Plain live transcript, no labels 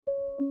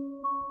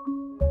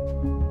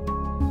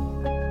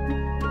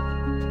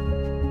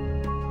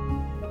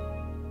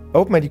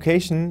Open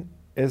education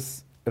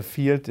is a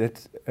field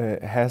that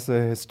has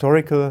a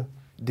historical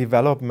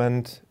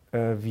development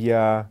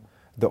via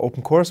the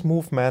open course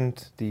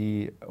movement,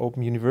 the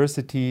open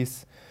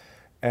universities,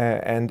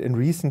 and in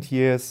recent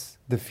years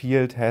the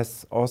field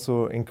has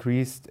also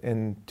increased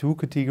in two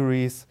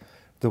categories.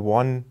 The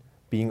one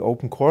being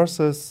open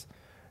courses.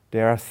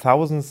 There are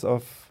thousands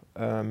of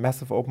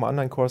massive open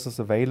online courses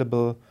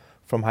available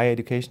from higher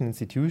education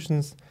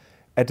institutions.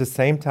 At the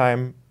same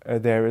time,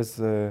 there is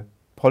a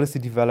policy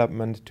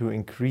development to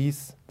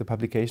increase the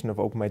publication of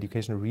open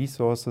educational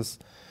resources.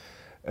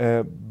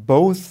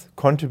 Both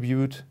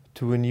contribute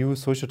to a new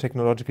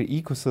socio-technological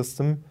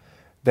ecosystem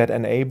that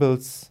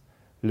enables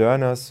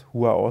learners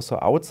who are also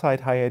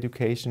outside higher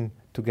education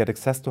to get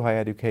access to higher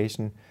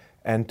education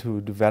and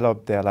to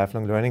develop their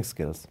lifelong learning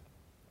skills.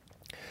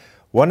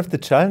 One of the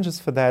challenges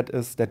for that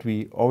is that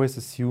we always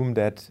assume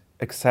that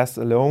access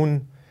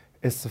alone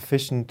is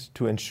sufficient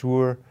to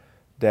ensure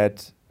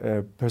that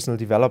personal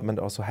development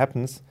also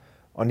happens.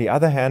 On the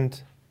other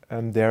hand,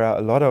 there are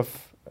a lot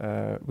of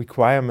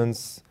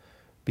requirements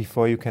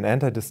before you can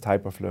enter this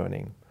type of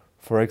learning.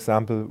 For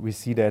example, we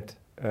see that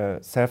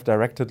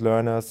self-directed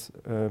learners,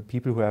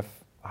 people who have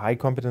high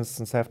competence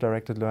in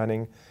self-directed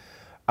learning,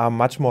 are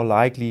much more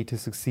likely to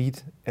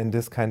succeed in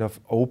this kind of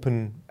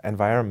open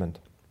environment.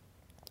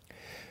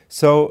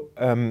 So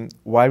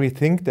while we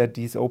think that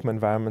these open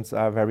environments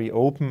are very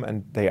open,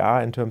 and they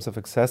are in terms of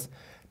access,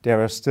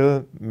 there are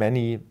still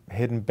many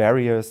hidden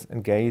barriers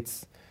and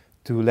gates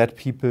to let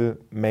people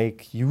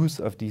make use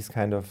of these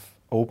kind of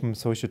open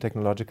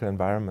socio-technological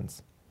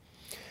environments.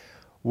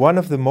 One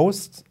of the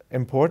most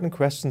important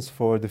questions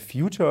for the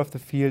future of the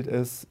field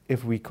is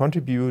if we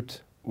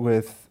contribute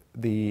with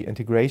the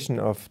integration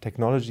of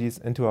technologies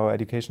into our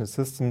educational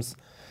systems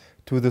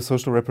to the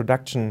social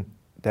reproduction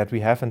that we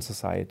have in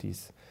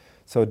societies.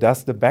 So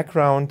does the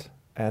background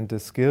and the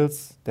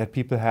skills that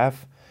people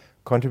have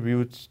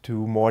contribute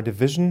to more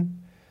division,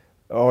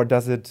 or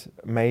does it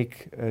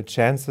make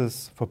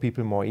chances for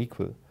people more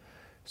equal?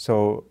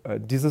 So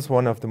this is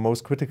one of the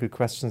most critical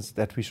questions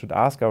that we should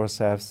ask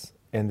ourselves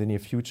in the near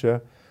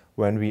future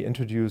when we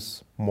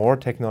introduce more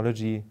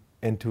technology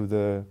into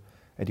the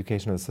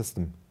educational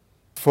system.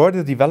 For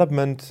the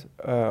development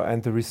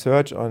and the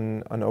research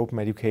on open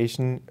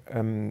education,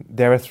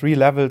 there are three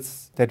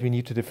levels that we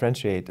need to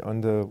differentiate.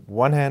 On the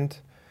one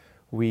hand,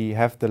 we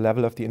have the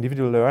level of the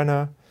individual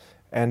learner,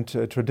 and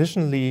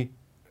traditionally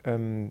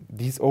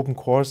these open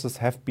courses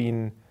have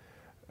been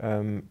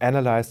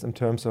analyzed in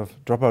terms of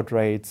dropout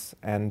rates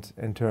and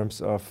in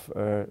terms of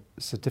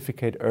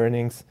certificate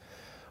earnings,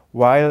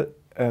 while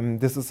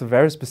this is a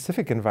very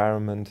specific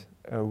environment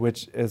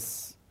which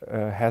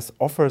has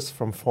offers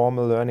from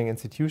formal learning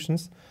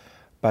institutions,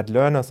 but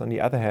learners, on the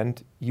other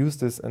hand, use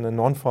this in a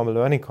non-formal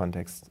learning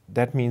context.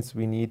 That means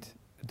we need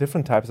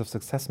different types of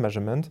success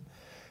measurement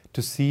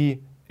to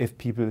see if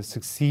people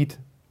succeed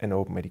in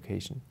open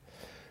education.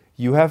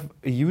 You have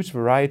a huge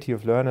variety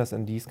of learners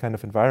in these kind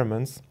of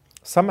environments.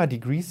 Some are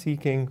degree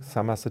seeking,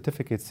 some are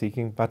certificate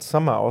seeking, but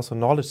some are also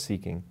knowledge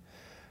seeking.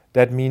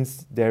 That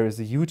means there is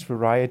a huge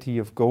variety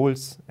of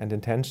goals and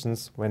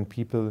intentions when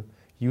people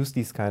use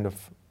these kind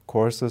of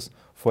courses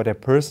for their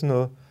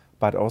personal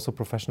but also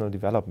professional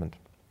development.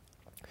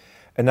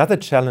 Another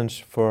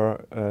challenge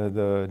for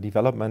the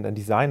development and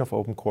design of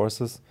open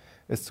courses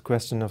is the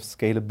question of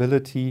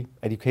scalability,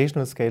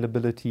 educational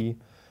scalability,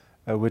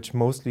 which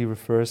mostly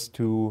refers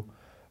to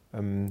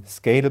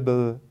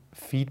scalable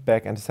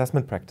feedback and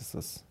assessment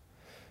practices.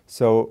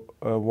 So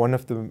one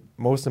of the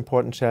most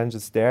important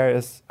challenges there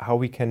is how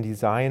we can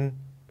design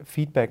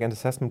feedback and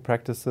assessment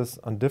practices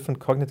on different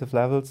cognitive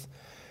levels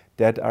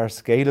that are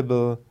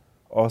scalable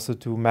also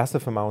to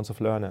massive amounts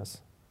of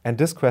learners. And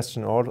this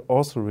question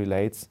also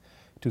relates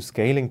to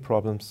scaling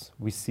problems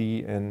we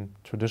see in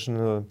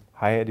traditional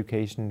higher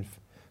education,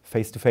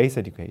 face-to-face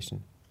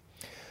education.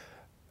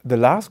 The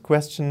last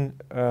question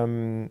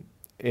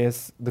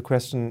is the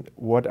question,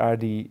 what are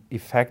the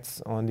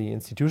effects on the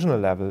institutional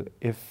level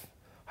if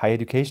higher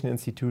education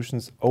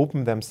institutions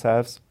open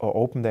themselves or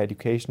open their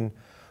education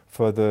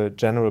for the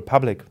general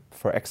public,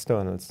 for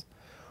externals?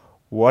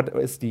 What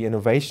is the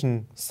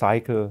innovation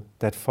cycle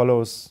that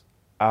follows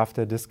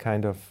after this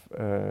kind of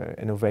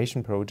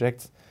innovation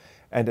projects,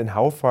 and in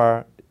how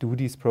far do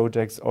these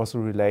projects also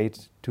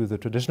relate to the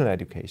traditional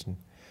education?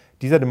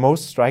 These are the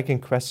most striking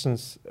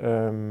questions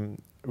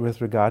with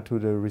regard to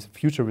the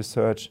future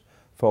research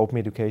for open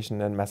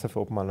education and massive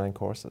open online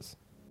courses.